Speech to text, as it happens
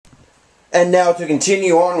And now to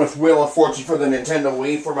continue on with Wheel of Fortune for the Nintendo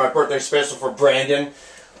Wii for my birthday special for Brandon.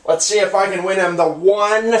 Let's see if I can win him the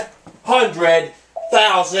 $100,000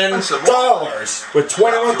 with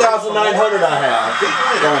 $21,900 I have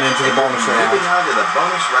going into the bonus round. Moving on to the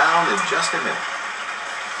bonus round in just a minute.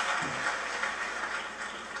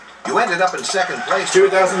 You ended up in second place. $2,000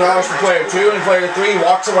 for player 2, and player 3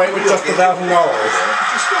 walks away with just $1,000. You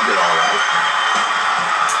still did all right.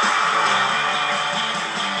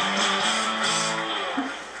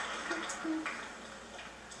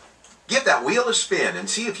 Give that wheel a spin and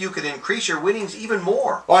see if you can increase your winnings even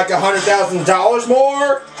more. Like $100,000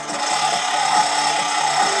 more?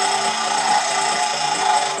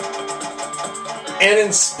 And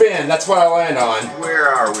in spin, that's what I land on. Where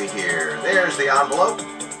are we here? There's the envelope.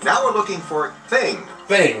 Now we're looking for thing.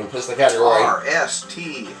 Thing is the category.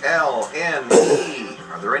 R-S-T-L-N-E.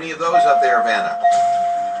 Are there any of those up there, Vanna?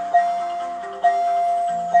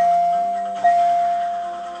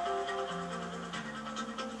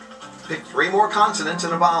 Pick 3 more consonants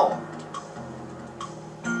and a vowel.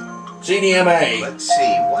 GDMA. Let's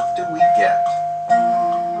see, what do we get?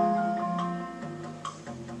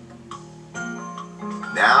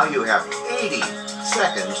 Now you have 80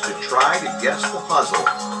 seconds to try to guess the puzzle.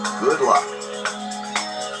 Good luck.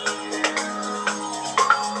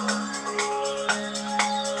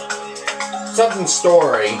 Something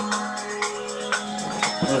story.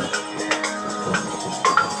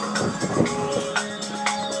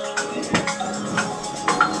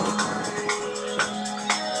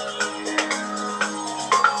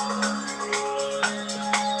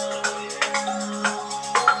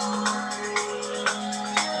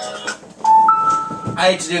 I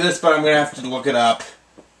hate to do this, but I'm going to have to look it up.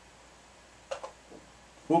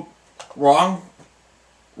 Whoop. Wrong.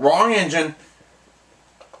 Wrong engine.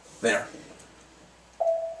 There.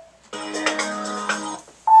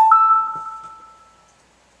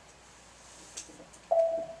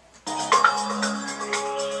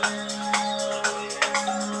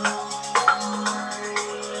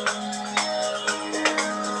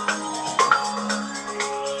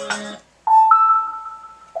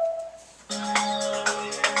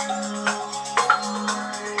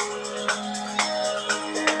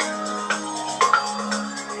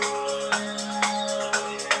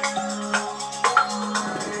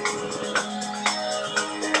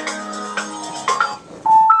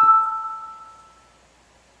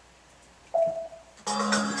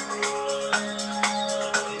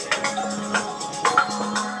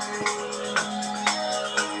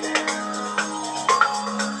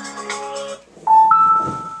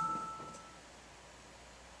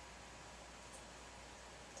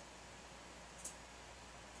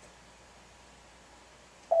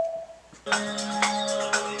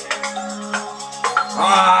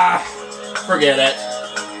 Ah, forget it.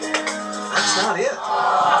 That's not it.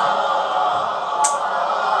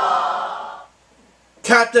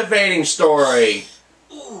 Captivating story.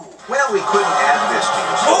 Ooh, well, we couldn't add this to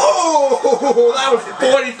your score. Oh, that was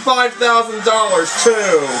 $45,000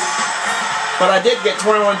 too. But I did get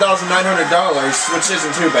 $21,900, which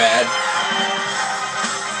isn't too bad.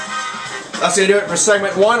 That's going to do it for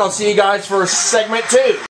segment 1. I'll see you guys for segment 2.